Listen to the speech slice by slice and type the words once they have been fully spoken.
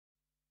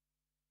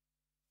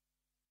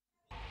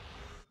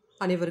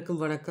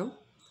அனைவருக்கும் வணக்கம்.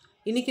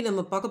 இன்னைக்கு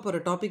நம்ம பார்க்க போற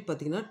டாபிக்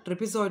பார்த்தீங்கன்னா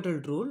ட்ரெபிசாய்டல்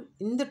ரூல்.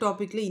 இந்த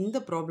டாபிக்ல இந்த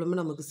ப்ராப்ளம்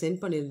நமக்கு சென்ட்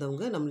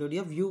பண்ணியிருந்தவங்க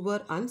நம்மளுடைய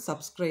viewer and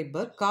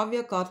subscriber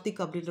Kavya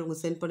Karthik அப்படின்றவங்க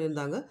சென்ட்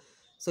பண்ணியிருந்தாங்க.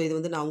 ஸோ இது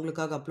வந்து நான்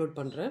உங்களுக்காக அப்லோட்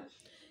பண்ணுறேன்.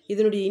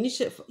 இதனுடைய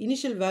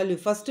இனிஷியல் வேல்யூ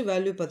ஃபர்ஸ்ட்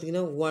வேல்யூ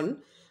பார்த்தீங்கன்னா 1,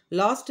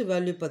 லாஸ்ட்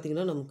வேல்யூ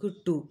பார்த்தீங்கன்னா நமக்கு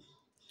 2.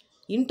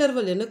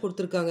 இன்டர்வல் என்ன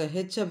கொடுத்துருக்காங்க,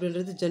 ஹெச்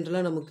அப்படின்றது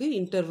ஜென்ரலாக நமக்கு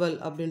இன்டர்வல்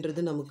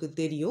அப்படின்றது நமக்கு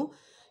தெரியும்.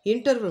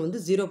 இன்டர்வல்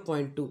வந்து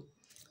 0.2.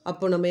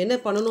 அப்போ நம்ம என்ன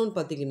பண்ணணும்னு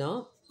பார்த்தீங்கன்னா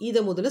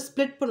இதை முதல்ல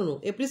ஸ்ப்ளிட் பண்ணணும்.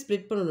 எப்படி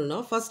ஸ்ப்ளிட் பண்ணணும்னா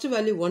ஃபஸ்ட்டு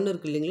வேல்யூ 1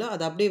 இருக்குது இல்லைங்களா,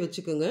 அதை அப்படியே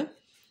வச்சுக்கோங்க.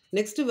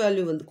 நெக்ஸ்ட்டு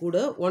வேல்யூ வந்து கூட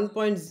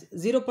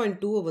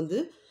 0.2 வந்து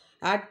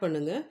ஆட்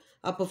பண்ணுங்கள்.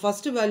 அப்போ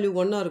ஃபஸ்ட்டு வேல்யூ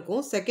 1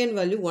 இருக்கும், செகண்ட்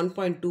வேல்யூ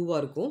 1.2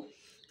 இருக்கும்.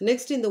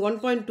 நெக்ஸ்ட் இந்த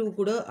 1.2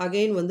 கூட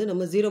அகெயின் வந்து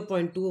நம்ம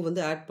 0.2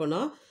 வந்து ஆட்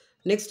பண்ணால்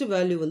நெக்ஸ்ட்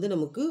வேல்யூ வந்து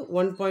நமக்கு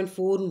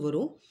 1.4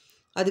 வரும்.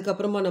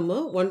 அதுக்கப்புறமா நம்ம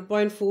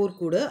 1.4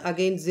 கூட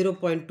அகெயின்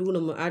 0.2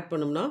 நம்ம ஆட்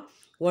பண்ணோம்னா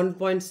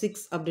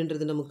 1.6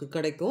 அப்படின்றது நமக்கு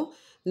கிடைக்கும்.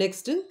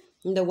 நெக்ஸ்ட்டு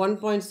இந்த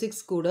 1.6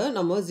 கூட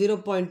நம்ம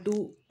 0.2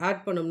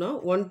 ஆட் பண்ணோம்னா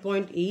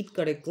 1.8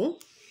 கிடைக்கும்.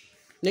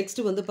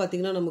 நெக்ஸ்ட்டு வந்து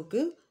பார்த்திங்கன்னா நமக்கு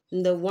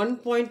இந்த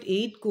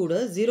 1.8 கூட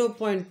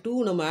 0.2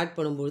 நம்ம ஆட்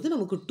பண்ணும்போது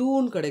நமக்கு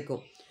 2ன்னு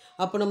கிடைக்கும்.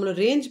 அப்போ நம்மளோட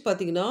ரேஞ்ச்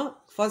பார்த்திங்கன்னா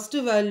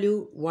ஃபஸ்ட்டு வேல்யூ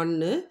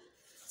 1,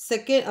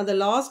 செகண்ட் அந்த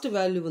லாஸ்ட்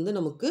வேல்யூ வந்து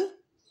நமக்கு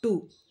 2.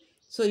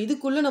 ஸோ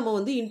இதுக்குள்ளே நம்ம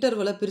வந்து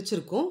இன்டர்வலை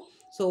பிரிச்சிருக்கோம்.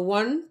 ஸோ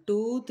 1, 2,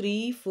 3,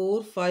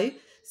 4, 5,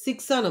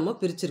 6 நம்ம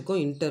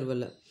பிரிச்சிருக்கோம்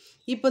இன்டர்வலை.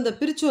 இப்போ இந்த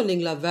பிரித்தோம்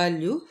இல்லைங்களா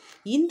வேல்யூ,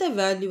 இந்த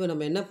வேல்யூவை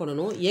நம்ம என்ன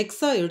பண்ணணும்,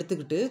 எக்ஸாக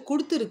எடுத்துக்கிட்டு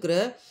கொடுத்துருக்கிற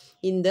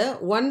இந்த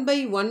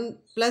 1/1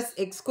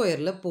 +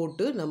 x²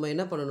 போட்டு நம்ம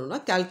என்ன பண்ணணும்னா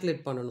கால்குலேட்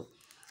பண்ணணும்.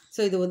 ஸோ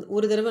இது வந்து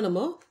ஒரு தடவை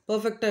நம்ம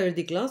பர்ஃபெக்டாக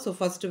எழுதிக்கலாம். So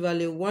first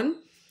value 1,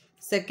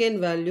 second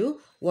value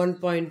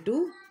 1.2,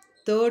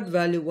 third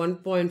value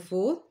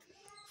 1.4,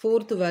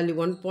 fourth value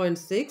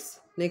 1.6,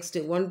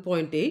 next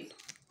 1.8,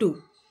 2.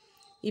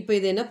 இப்போ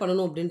இது என்ன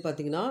பண்ணணும் அப்படின்னு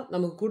பார்த்தீங்கன்னா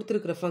நமக்கு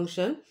கொடுத்துருக்கிற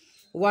ஃபங்க்ஷன்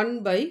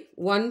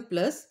 1/1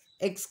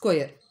 +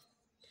 x².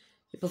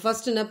 இப்போ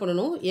ஃபஸ்ட் என்ன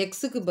பண்ணணும்,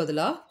 எக்ஸுக்கு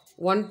பதிலாக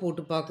 1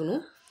 போட்டு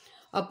பார்க்கணும்.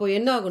 அப்போ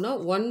என்ன ஆகுனா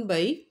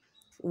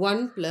 1/1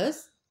 +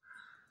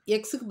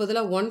 எக்ஸுக்கு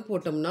பதிலாக 1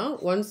 போட்டோம்னா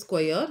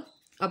 1².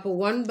 அப்போ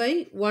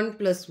 1/1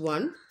 +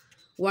 1,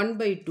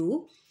 1/2.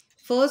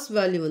 ஃபர்ஸ்ட்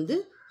வேல்யூ வந்து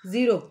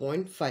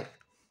 0.5.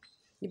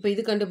 இப்போ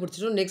இது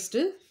கண்டுபிடிச்சிட்டோம்.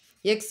 நெக்ஸ்ட்டு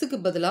எக்ஸுக்கு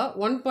பதிலாக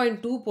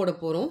 1.2 போட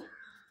போகிறோம்.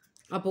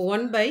 அப்போ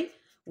 1/1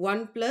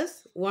 +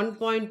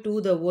 1.2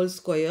 the whole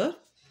square,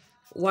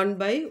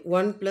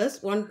 1/1 +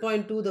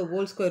 1.2 the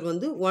whole square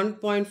வந்து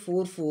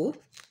 1.44.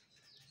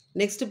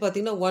 நெக்ஸ்ட்டு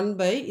பார்த்தீங்கன்னா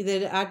 1 இதை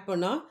ஆட்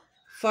பண்ணால்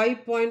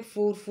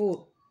 5.44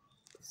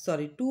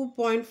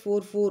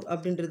 2.44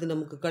 அப்படின்றது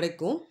நமக்கு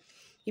கிடைக்கும்.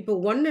 இப்போ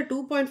 1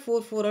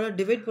 2.44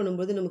 டிவைட்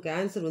பண்ணும்போது நமக்கு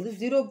ஆன்சர் வந்து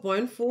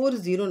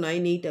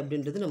 0.4098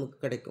 அப்படின்றது நமக்கு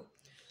கிடைக்கும்.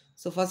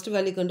 ஸோ ஃபஸ்ட்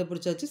வேல்யூ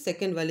கண்டுபிடிச்சாச்சு,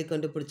 செகண்ட் வேல்யூ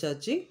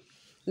கண்டுபிடிச்சாச்சு.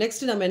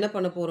 நெக்ஸ்ட் நம்ம என்ன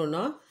பண்ண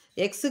போகிறோம்னா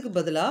எக்ஸுக்கு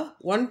பதிலாக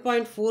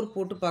 1.4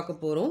 போட்டு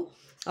பார்க்க போகிறோம்.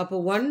 அப்போ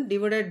 1 /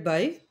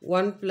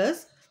 1 +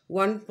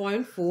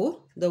 1.4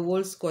 the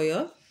whole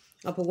square.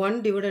 அப்போ 1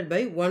 /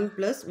 1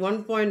 +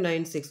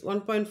 1.96,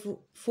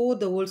 1.4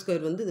 the whole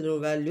square வந்து இதோட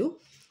வேல்யூ.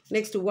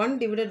 நெக்ஸ்ட் 1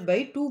 /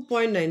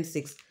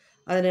 2.96.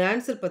 அதோட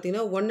ஆன்சர்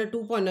பார்த்தீங்கன்னா 1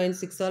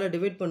 2.96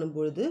 டிவைட்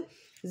பண்ணும்பொழுது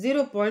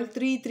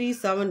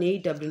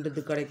 0.3378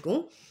 அப்படின்றது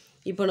கிடைக்கும்.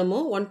 இப்போ நம்ம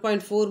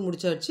 1.4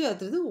 முடிச்சாச்சு.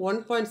 அடுத்தது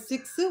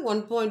 1.6,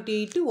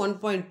 1.8,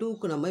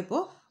 1.2க்கு நம்ம இப்போ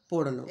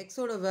போடணும்.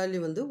 எக்ஸோட வேல்யூ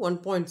வந்து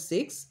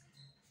 1.6.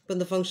 இப்போ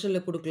இந்த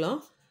ஃபங்க்ஷனில் கொடுக்கலாம்.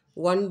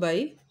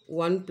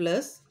 1/1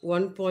 +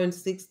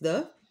 1.6 the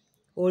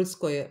whole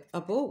square.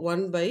 அப்போது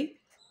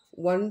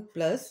 1/1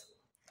 +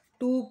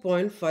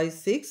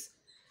 2.56.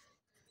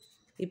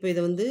 இப்போ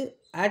இதை வந்து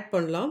ஆட்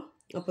பண்ணலாம்.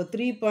 அப்போ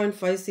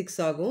 3.56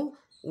 ஆகும்.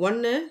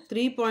 1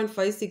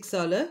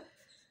 3.56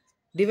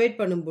 டிவைட்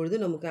பண்ணும்பொழுது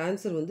நமக்கு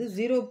ஆன்சர் வந்து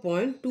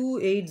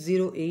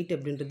 0.2808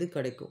 அப்படின்றது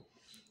கிடைக்கும்.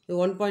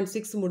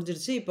 1.6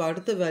 முடிஞ்சிருச்சு. இப்போ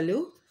அடுத்த வேல்யூ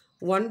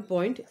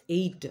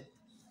 1.8.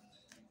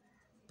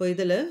 இப்போ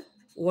இதில்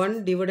 1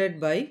 /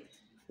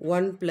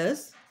 1 +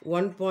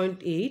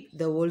 1.8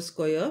 the whole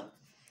square.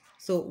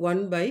 So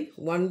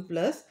 1/1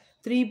 +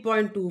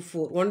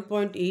 3.24,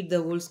 1.8 the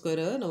whole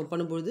square நம்ம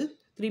பண்ணும்பொழுது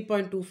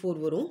 3.24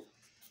 வரும்.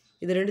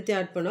 இது ரெண்டுத்தையும்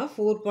ஆட் பண்ணால்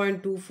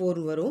 4.24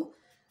 வரும்.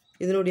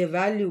 இதனுடைய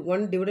வேல்யூ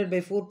 1 /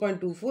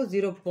 4.24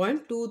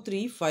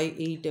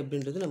 0.2358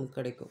 அப்படின்றது நமக்கு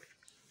கிடைக்கும்.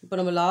 இப்போ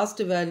நம்ம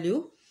லாஸ்ட் வேல்யூ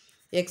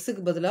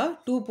எக்ஸுக்கு பதிலாக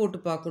 2 போட்டு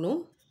பார்க்கணும்.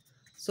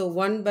 ஸோ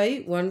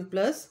 1/1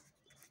 +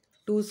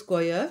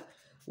 2²,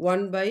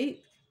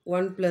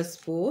 1/1 +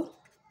 4,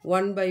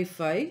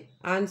 1/5.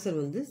 ஆன்சர்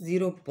வந்து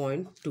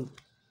 0.2.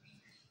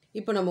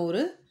 இப்போ நம்ம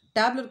ஒரு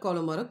டேப்லெட்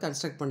காலமாக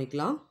கன்ஸ்ட்ரக்ட்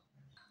பண்ணிக்கலாம்.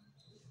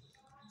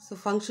 ஸோ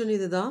ஃபங்க்ஷன்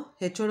இது தான்.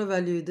 ஹெச்சோட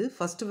வேல்யூ இது.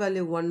 ஃபஸ்ட்டு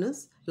வேல்யூ 1,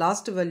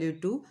 லாஸ்ட் வேல்யூ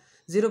 2,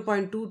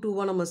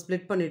 0.22 நம்ம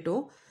ஸ்ப்ளிட்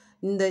பண்ணிட்டோம்.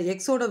 இந்த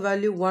எக்ஸோட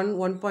வேல்யூ 1,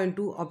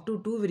 1.2 அப் டு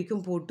 2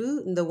 வரைக்கும் போட்டு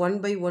இந்த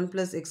 1/1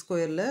 + x²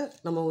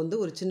 நம்ம வந்து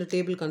ஒரு சின்ன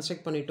டேபிள்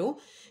கன்ஸ்ட்ரக்ட் பண்ணிட்டோம்.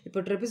 இப்போ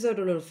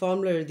ட்ரெபிசாய்டலோட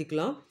ஃபார்முலா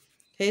எழுதிக்கலாம்.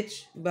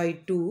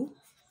 h/2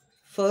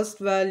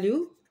 first value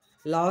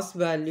last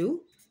value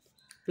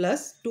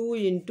 + 2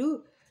 ×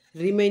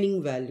 remaining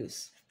values.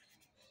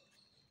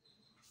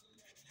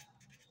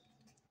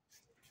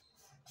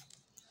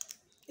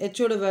 H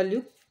ஓட value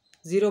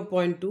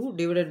 0.2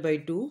 divided by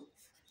 2.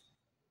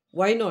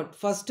 Y naught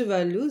first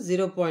value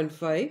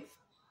 0.5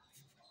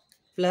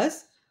 plus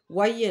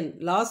yn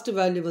last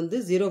value வந்து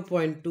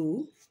 0.2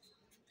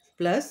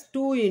 plus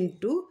 2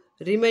 into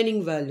remaining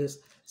values.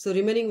 So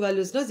remaining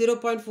values na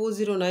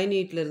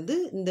 0.4098 இருந்து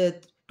இந்த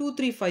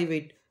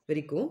 2358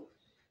 வரைக்கும்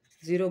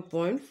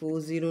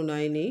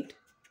 0.4098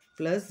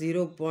 plus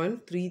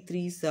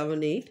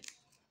 0.3378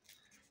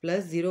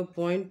 plus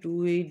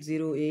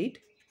 0.2808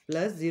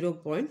 plus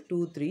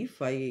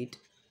 0.2358.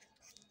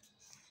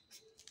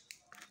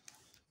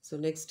 So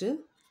next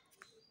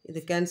இது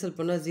cancel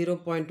பண்ணா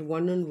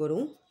 0.1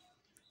 வரும்.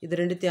 இது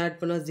ரெண்டுத்தையும் ஆட்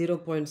பண்ணா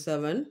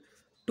 0.7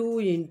 2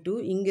 into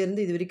இங்க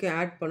இருந்து இது வரைக்கும்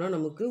ஆட் பண்ணா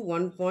நமக்கு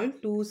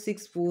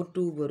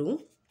 1.2642 வரும்.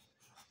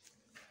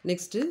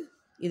 நெக்ஸ்ட்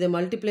இதை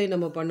மல்டிப்ளை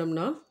நம்ம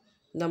பண்ணோம்னா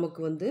நமக்கு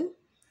வந்து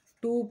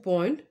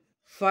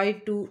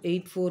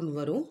 2.5284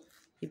 வரும்.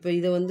 இப்போ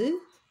இதை வந்து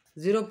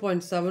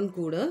 0.7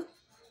 கூட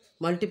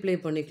மல்டிப்ளை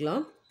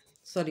பண்ணிக்கலாம்,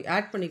 சாரி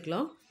ஆட்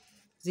பண்ணிக்கலாம்.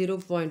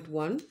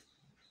 0.1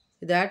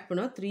 இதை ஆட்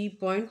பண்ணால்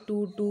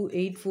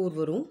 3.2284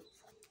 வரும்.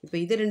 இப்போ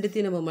இதை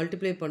ரெண்டுத்தையும் நம்ம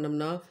மல்டிப்ளை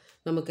பண்ணோம்னா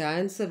நமக்கு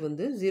ஆன்சர்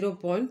வந்து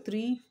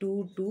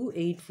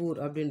 0.32284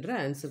 அப்படின்ற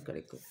ஆன்சர்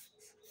கிடைக்கும்.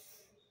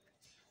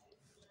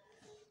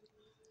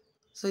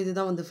 ஸோ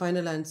இதுதான் வந்து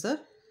ஃபைனல் ஆன்சர்.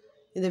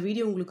 இந்த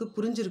வீடியோ உங்களுக்கு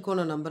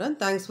புரிஞ்சிருக்கோன்னு நான் நம்புகிறேன்.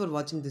 தேங்க்ஸ் ஃபார்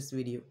வாட்சிங் திஸ்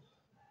வீடியோ.